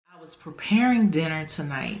Was preparing dinner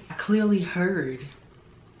tonight, I clearly heard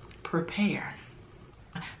prepare.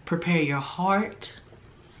 Prepare your heart,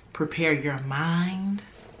 prepare your mind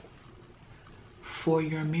for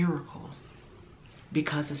your miracle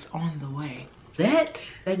because it's on the way. That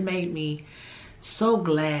made me so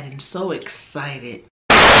glad and so excited.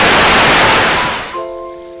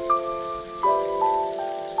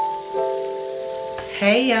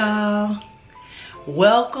 Hey y'all.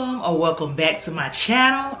 Welcome back to my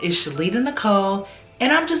channel. It's Shalita Nicole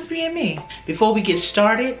and I'm just being me. Before we get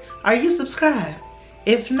started, are you subscribed?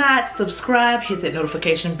 If not, subscribe, hit that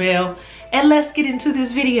notification bell, and let's get into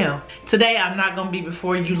this video. Today I'm not gonna be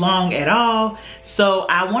before you long at all, so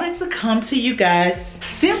I wanted to come to you guys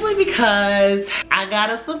simply because I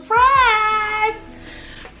got a surprise.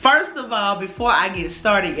 First of all, before I get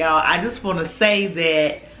started, y'all, I just want to say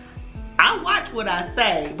that I watch what I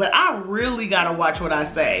say, but I really gotta watch what I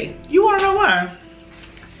say. You wanna know why?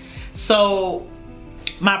 So,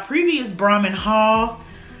 my previous Brahmin haul,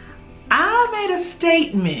 I made a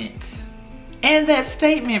statement. And that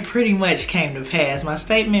statement pretty much came to pass. My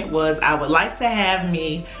statement was, I would like to have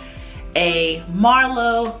me a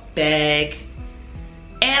Marlowe bag.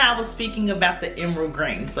 And I was speaking about the emerald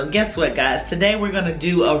green. So guess what, guys? Today we're gonna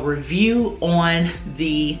do a review on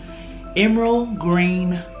the emerald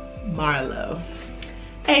green Marlowe,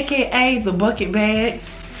 aka the bucket bag.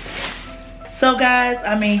 So guys,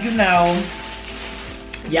 I mean, you know,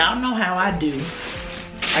 y'all know how I do.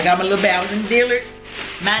 I got my little bag. I was in Dillard's,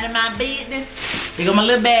 minding my business. Here go my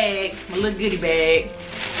little bag, my little goodie bag.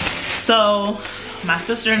 So my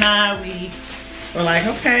sister and I, we were like,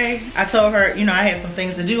 okay. I told her, you know, I had some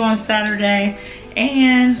things to do on Saturday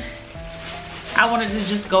and I wanted to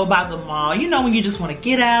just go by the mall. You know, when you just want to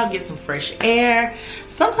get out, get some fresh air.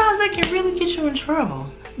 Sometimes that can really get you in trouble.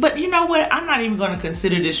 But you know what? I'm not even going to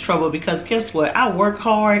consider this trouble because guess what? I work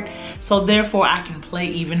hard, so therefore I can play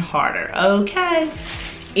even harder, okay?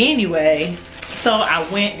 Anyway, so I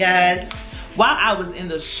went, guys. While I was in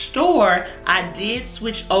the store, I did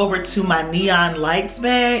switch over to my neon lights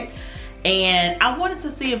bag. And I wanted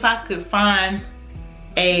to see if I could find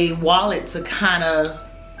a wallet to kind of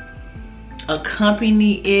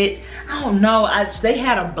accompany it. I don't know, they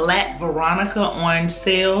had a black Veronica on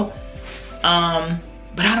sale,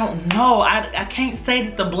 but I don't know, I can't say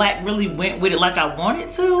that the black really went with it like I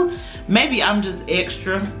wanted to. Maybe I'm just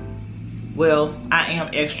extra. Well, I am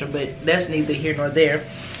extra, but that's neither here nor there.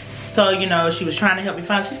 So, you know, she was trying to help me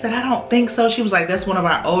find, she said, I don't think so. She was like, that's one of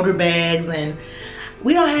our older bags and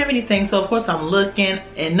we don't have anything. So of course I'm looking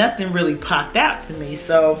and nothing really popped out to me.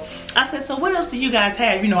 So I said, so what else do you guys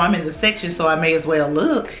have? You know, I'm in the section, so I may as well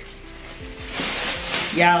look.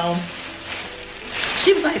 Y'all,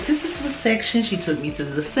 she was like, this is the section. She took me to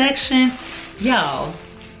the section. Y'all,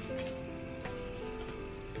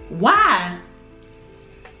 why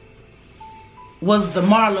was the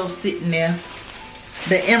Marlowe sitting there?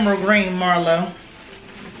 The emerald green Marlowe.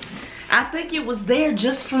 I think it was there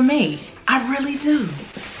just for me. I really do.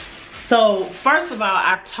 So first of all,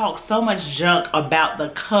 I talked so much junk about the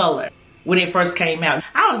color when it first came out.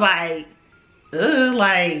 I was like, ugh,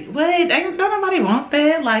 like, what? Don't nobody want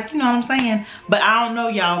that? Like, you know what I'm saying? But I don't know,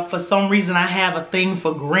 y'all. For some reason, I have a thing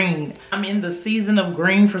for green. I'm in the season of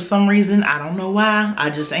green for some reason. I don't know why. I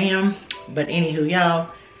just am. But anywho, y'all,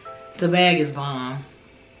 the bag is bomb.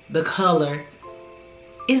 The color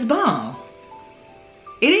is bomb.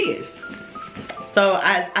 It is. So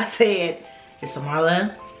I said, it's a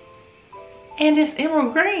Marlowe and it's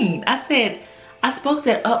emerald green. I said, I spoke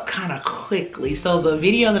that up kind of quickly. So the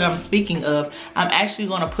video that I'm speaking of, I'm actually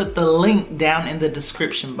gonna put the link down in the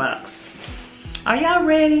description box. Are y'all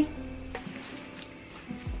ready?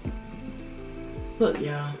 Look,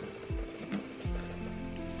 y'all.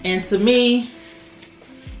 And to me,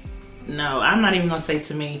 no, I'm not even gonna say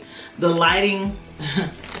to me. The lighting,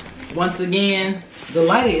 once again, the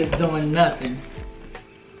lighting is doing nothing.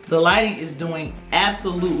 The lighting is doing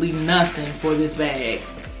absolutely nothing for this bag.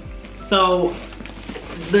 So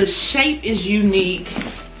the shape is unique.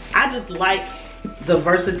 I just like the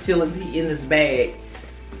versatility in this bag.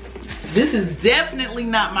 This is definitely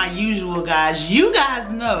not my usual, guys. You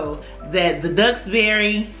guys know that the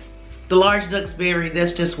Duxbury, the large Duxbury,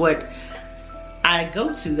 that's just what I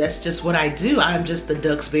go to. That's just what I do. I'm just the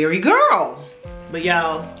Duxbury girl. But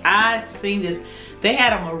y'all, I've seen this. They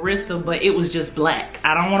had a Marissa, but it was just black.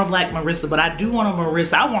 I don't want a black Marissa, but I do want a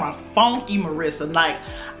Marissa. I want a funky Marissa. Like,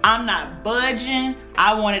 I'm not budging.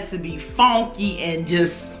 I want it to be funky and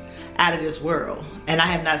just out of this world. And I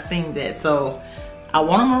have not seen that. So I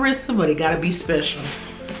want a Marissa, but it gotta be special.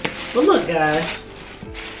 But look, guys.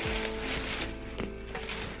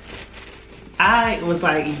 I was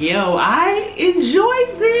like, yo, I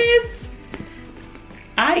enjoyed this.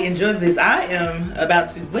 I enjoyed this. I am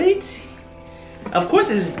about to wait. Of course,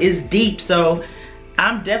 it's deep, so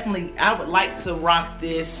I would like to rock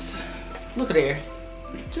this. Look at there.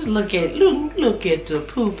 Just look at the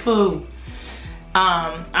poo-poo.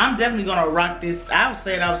 I'm definitely gonna rock this. I was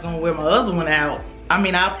saying I was gonna wear my other one out. I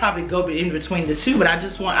mean, I'll probably go in between the two, but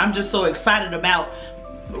I'm just so excited about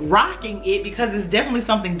rocking it because it's definitely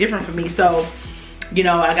something different for me. So, you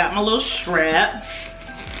know, I got my little strap.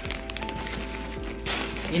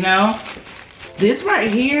 You know, this right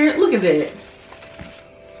here, look at that.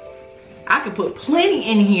 I could put plenty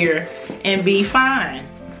in here and be fine.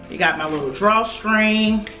 You got my little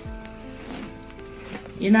drawstring.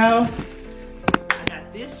 You know, I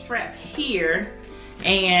got this strap here,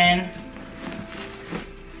 and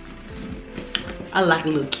I like a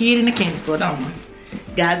little kid in the candy store, don't I?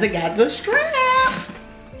 Guys, I got the strap.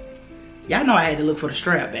 Y'all know I had to look for the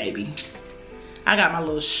strap, baby. I got my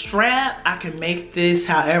little strap. I can make this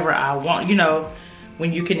however I want. You know,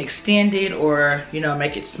 when you can extend it or, you know,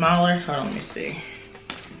 make it smaller. Hold on, let me see.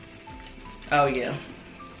 Oh, yeah.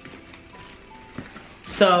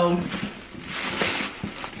 So,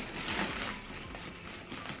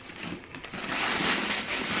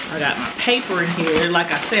 I got my paper in here.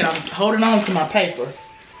 Like I said, I'm holding on to my paper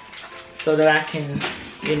so that I can,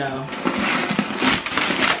 you know,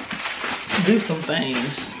 do some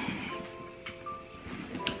things.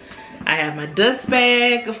 I have my dust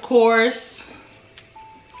bag, of course,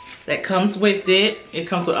 that comes with it. It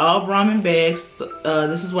comes with all Brahmin bags.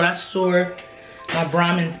 This is what I store my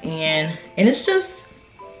Brahmins in, and it's just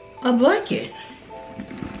a bucket.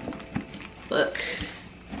 Look,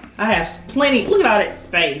 I have plenty. Look at all that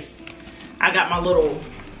space. I got my little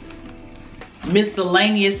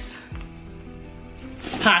miscellaneous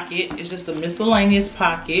pocket. It's just a miscellaneous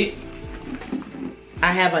pocket.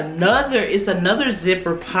 I have it's another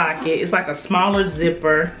zipper pocket. It's like a smaller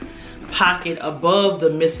zipper pocket above the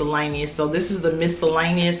miscellaneous. So this is the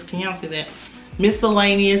miscellaneous. Can y'all see that?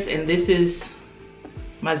 Miscellaneous, and this is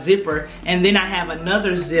my zipper. And then I have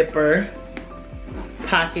another zipper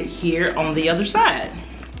pocket here on the other side.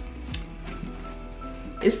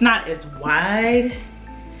 It's not as wide.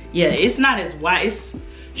 Yeah, it's not as wide. It's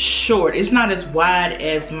short. It's not as wide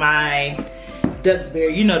as my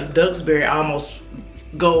Duxbury. You know, the Duxbury almost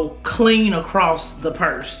go clean across the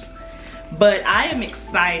purse. But I am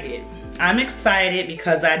excited. I'm excited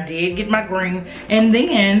because I did get my green, and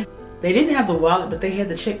then they didn't have the wallet, but they had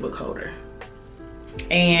the checkbook holder.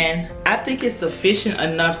 And I think it's sufficient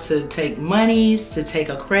enough to take monies, to take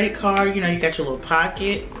a credit card. You know, you got your little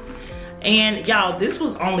pocket. And y'all, this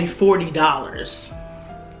was only $40.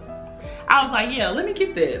 I was like, yeah, let me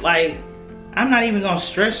get that. Like, I'm not even gonna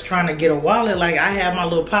stress trying to get a wallet. Like, I have my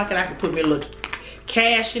little pocket. I could put me a little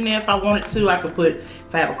cash in there if I wanted to. I could put,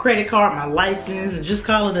 if I have a credit card, my license, and just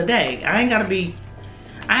call it a day. I ain't gotta be,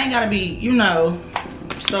 you know.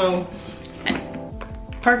 So,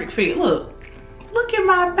 perfect fit. Look at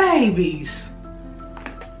my babies.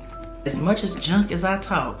 As much as junk as I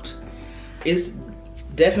talked, it's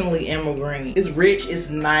definitely emerald green. It's rich, it's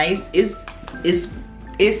nice,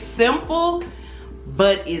 it's simple,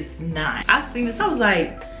 but it's nice. I seen this, I was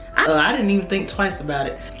like, I didn't even think twice about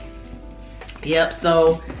it. Yep,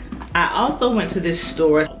 so I also went to this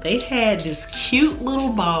store. They had this cute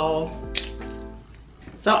little ball.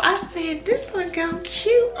 So I said, this would go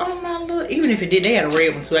cute on my little, even if it did, they had a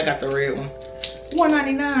red one too. I got the red one.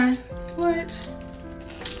 $1.99. What?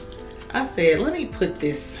 I said, let me put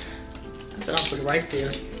this. I said, I'll put it right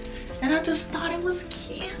there. And I just thought it was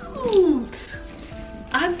cute.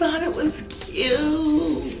 I thought it was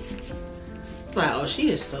cute. Wow,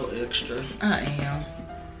 she is so extra. I am.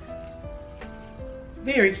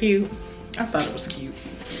 Very cute. I thought it was cute.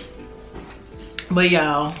 But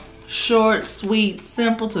y'all, short, sweet,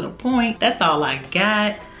 simple, to the point. That's all I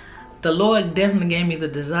got. The Lord definitely gave me the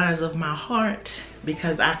desires of my heart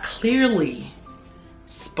because I clearly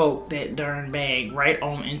spoke that darn bag right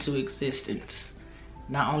on into existence.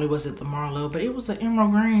 Not only was it the Marlowe, but it was an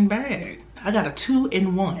emerald green bag. I got a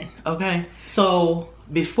 2-in-1, okay? So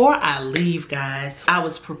before I leave, guys, I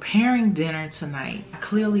was preparing dinner tonight. I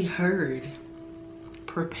clearly heard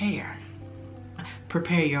prepare.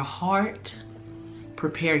 Prepare your heart,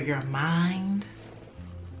 prepare your mind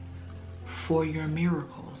for your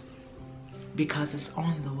miracle because it's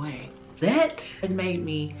on the way. That made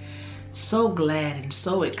me so glad and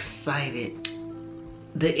so excited.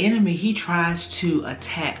 The enemy, he tries to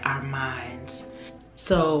attack our minds.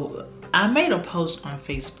 So I made a post on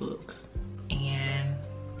Facebook and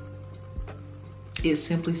it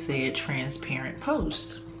simply said transparent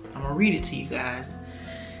post. I'm gonna read it to you guys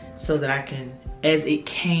so that I can, as it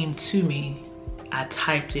came to me, I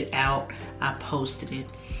typed it out, I posted it,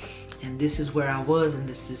 and this is where I was, and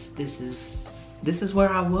this is where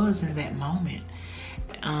I was in that moment.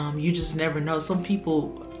 You just never know. Some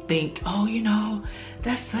people think, oh, you know,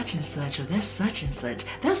 that's such and such, or that's such and such,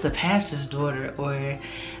 that's the pastor's daughter, or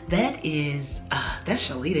that is that's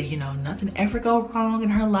Shalita, you know, nothing ever go wrong in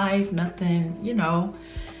her life, nothing, you know.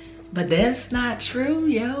 But that's not true,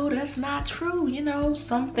 yo. That's not true. You know,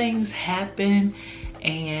 some things happen,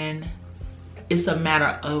 and it's a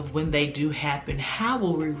matter of when they do happen, how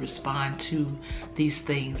will we respond to these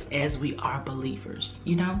things as we are believers,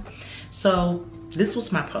 you know? So this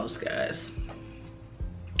was my post, guys.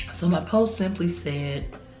 So my post simply said,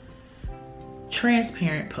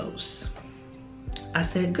 transparent post. I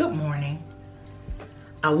said, good morning.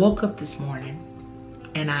 I woke up this morning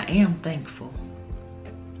and I am thankful,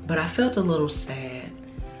 but I felt a little sad.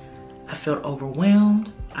 I felt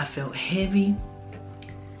overwhelmed. I felt heavy.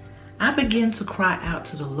 I began to cry out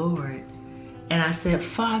to the Lord, and I said,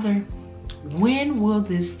 Father, when will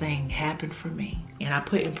this thing happen for me? And I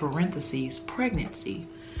put in parentheses, pregnancy,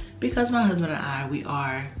 because my husband and I, we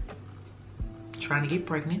are trying to get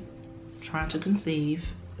pregnant, trying to conceive,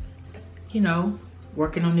 you know,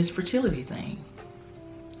 working on this fertility thing.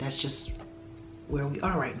 That's just where we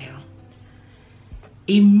are right now.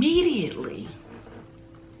 Immediately,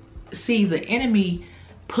 see, the enemy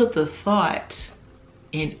put the thought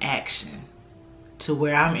in action to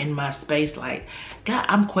where I'm in my space like, God,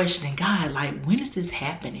 I'm questioning God, like, when is this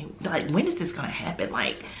happening? Like, when is this gonna happen?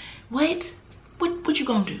 Like, what you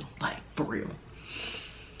gonna do? Like, for real.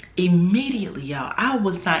 Immediately, y'all, I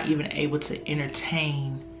was not even able to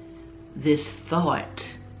entertain this thought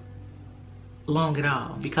long at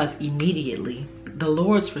all, because immediately the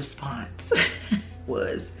Lord's response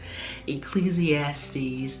was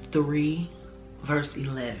Ecclesiastes 3 verse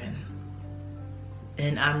 11.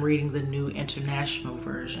 And I'm reading the New International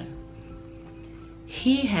Version.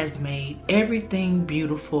 He has made everything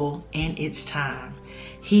beautiful in its time.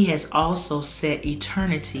 He has also set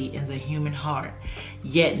eternity in the human heart.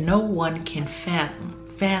 Yet no one can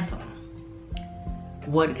fathom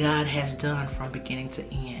what God has done from beginning to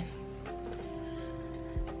end.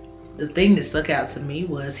 The thing that stuck out to me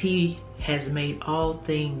was He has made all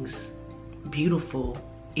things beautiful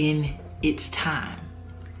in its time.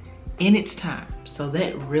 In its time. So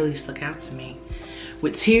that really stuck out to me.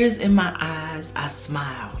 With tears in my eyes, I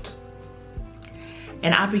smiled.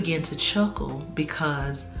 And I began to chuckle,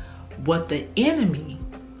 because what the enemy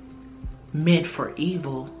meant for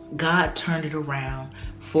evil, God turned it around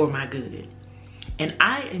for my good. And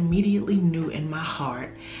I immediately knew in my heart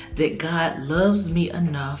that God loves me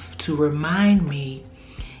enough to remind me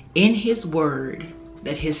in His word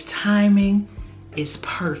that His timing is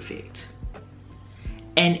perfect.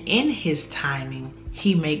 And in His timing,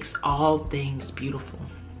 He makes all things beautiful.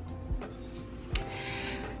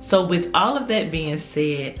 So with all of that being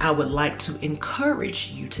said, I would like to encourage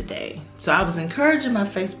you today. So I was encouraging my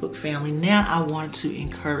Facebook family. Now I want to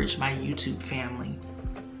encourage my YouTube family.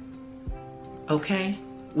 Okay?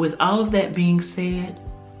 With all of that being said,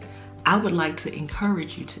 I would like to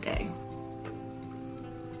encourage you today.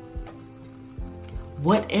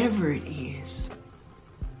 Whatever it is,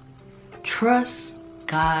 trust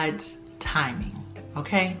God's timing,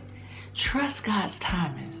 okay? Trust God's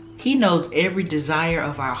timing. He knows every desire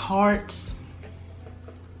of our hearts.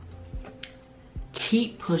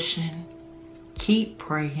 Keep pushing, keep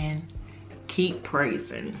praying, keep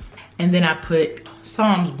praising. And then I put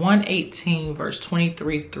Psalms 118 verse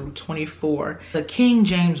 23 through 24. The King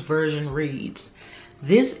James Version reads,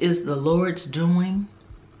 "This is the Lord's doing.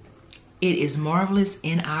 It is marvelous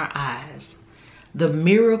in our eyes. The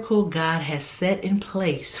miracle God has set in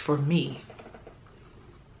place for me,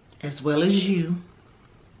 as well as you,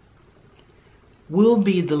 will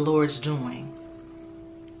be the Lord's doing,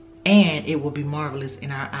 and it will be marvelous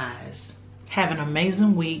in our eyes." Have an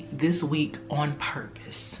amazing week this week on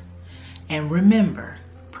purpose. And remember,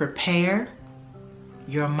 prepare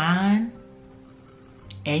your mind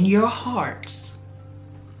and your hearts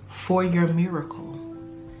for your miracle,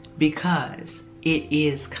 because it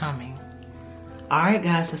is coming. All right,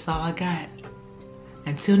 guys, that's all I got.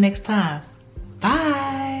 Until next time,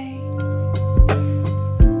 bye.